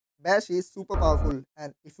Bash is super powerful,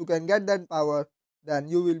 and if you can get that power, then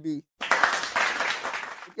you will be.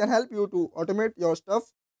 It can help you to automate your stuff,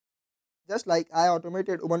 just like I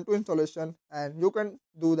automated Ubuntu installation, and you can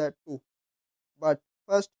do that too. But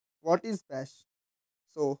first, what is Bash?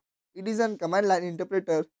 So, it is a command line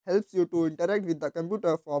interpreter helps you to interact with the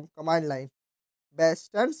computer from command line. Bash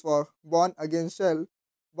stands for Born Against Shell.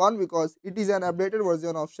 Born because it is an updated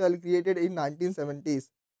version of Shell created in 1970s,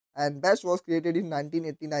 and Bash was created in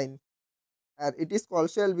 1989. And it is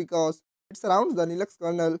called Shell because it surrounds the Linux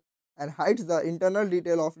kernel and hides the internal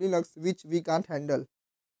detail of Linux which we can't handle.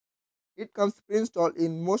 It comes pre-installed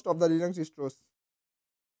in most of the Linux distros.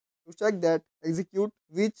 To check that, execute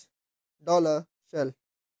which $shell.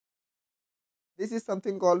 This is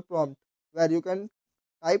something called prompt, where you can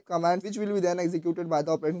type commands which will be then executed by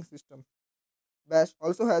the operating system. Bash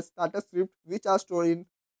also has starter script which are stored in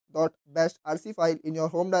 .bashrc file in your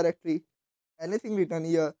home directory. Anything written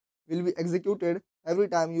here will be executed every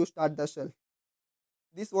time you start the shell.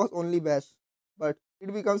 This was only Bash, but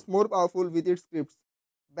it becomes more powerful with its scripts.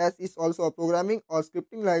 Bash is also a programming or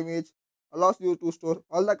scripting language, allows you to store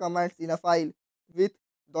all the commands in a file with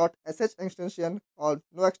 .sh extension or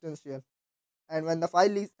no extension. And when the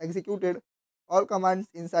file is executed, all commands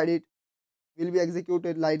inside it will be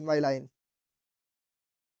executed line by line.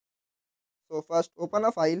 So first open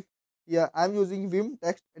a file. Here I am using Vim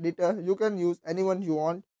text editor. You can use anyone you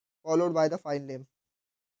want, followed by the file name.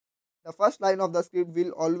 The first line of the script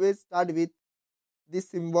will always start with this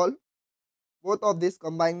symbol, both of these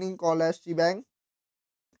combining call as shebang,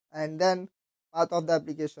 and then path of the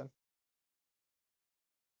application.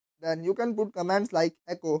 Then you can put commands like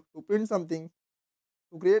echo to print something.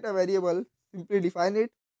 To create a variable, simply define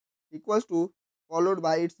it equals to followed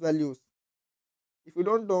by its values. If you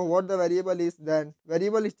don't know what the variable is, then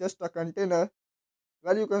variable is just a container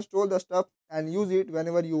where you can store the stuff and use it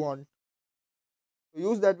whenever you want. To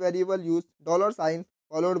use that variable, use $sign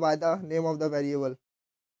followed by the name of the variable.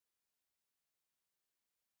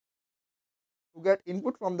 To get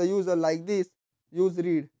input from the user like this, use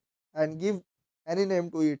read and give any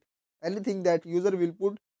name to it. Anything that user will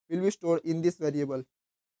put will be stored in this variable.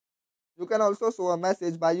 You can also show a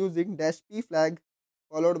message by using -p flag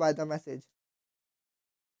followed by the message.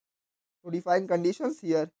 To define conditions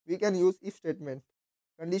here, we can use if statement.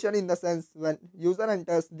 Condition in the sense when user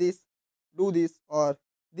enters this, do this,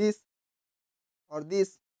 this, or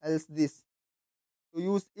this, else this. To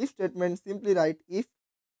use if statement, simply write if,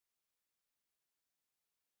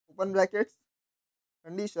 open brackets,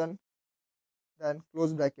 condition, then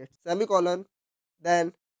close brackets, semicolon,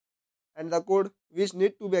 then, and the code which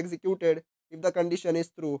need to be executed if the condition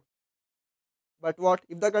is true. But what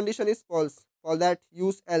if the condition is false? For that,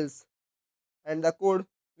 use else, and the code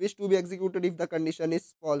which to be executed if the condition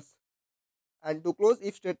is false. And to close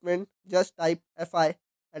if statement, just type fi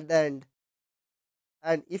at the end.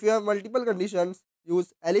 And if you have multiple conditions,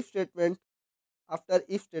 use elif statement after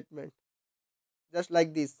if statement, just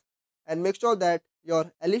like this. And make sure that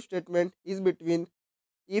your elif statement is between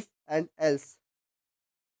if and else.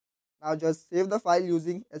 Now just save the file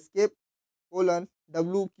using escape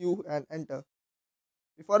 :wq and enter.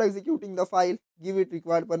 Before executing the file, give it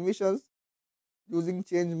required permissions using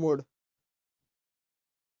change mode.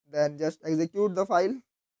 Then just execute the file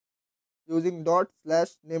using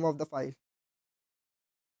 /name of the file.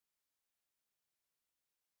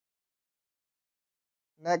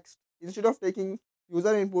 Next, instead of taking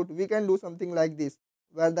user input, we can do something like this,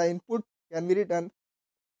 where the input can be written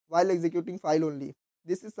while executing file only.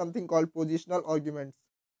 This is something called positional arguments.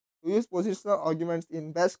 To use positional arguments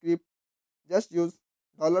in bash script, just use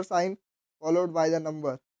 $sign followed by the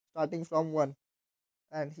number starting from 1.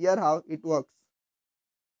 And here how it works.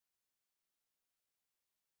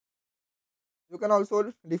 You can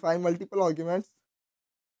also define multiple arguments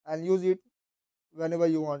and use it whenever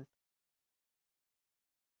you want.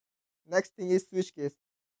 Next thing is switch case.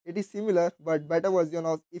 It is similar but better version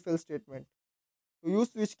of if else statement. To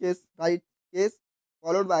use switch case, write case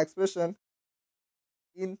followed by expression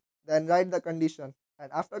in, then write the condition.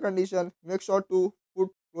 And after condition, make sure to put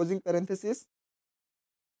closing parenthesis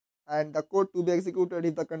and the code to be executed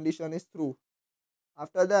if the condition is true.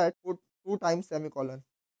 After that, put 2 times semicolon.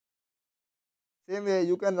 Same way,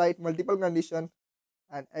 you can write multiple condition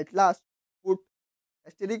and at last put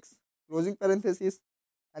asterisk, closing parenthesis,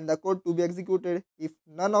 and the code to be executed if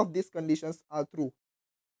none of these conditions are true.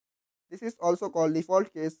 This is also called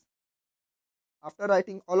default case. After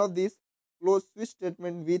writing all of this, close switch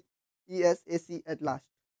statement with ESAC at last.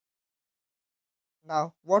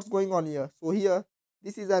 Now, what's going on here? So here,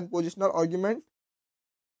 this is an positional argument,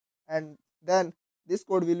 and then this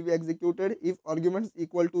code will be executed if arguments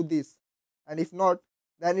equal to this, and if not,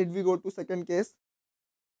 then it will go to second case,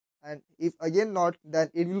 and if again not, then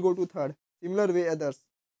it will go to third. Similar way others.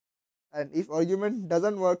 And if argument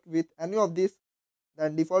doesn't work with any of these,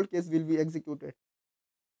 then default case will be executed.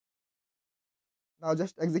 Now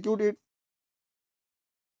just execute it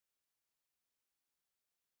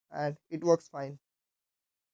and it works fine.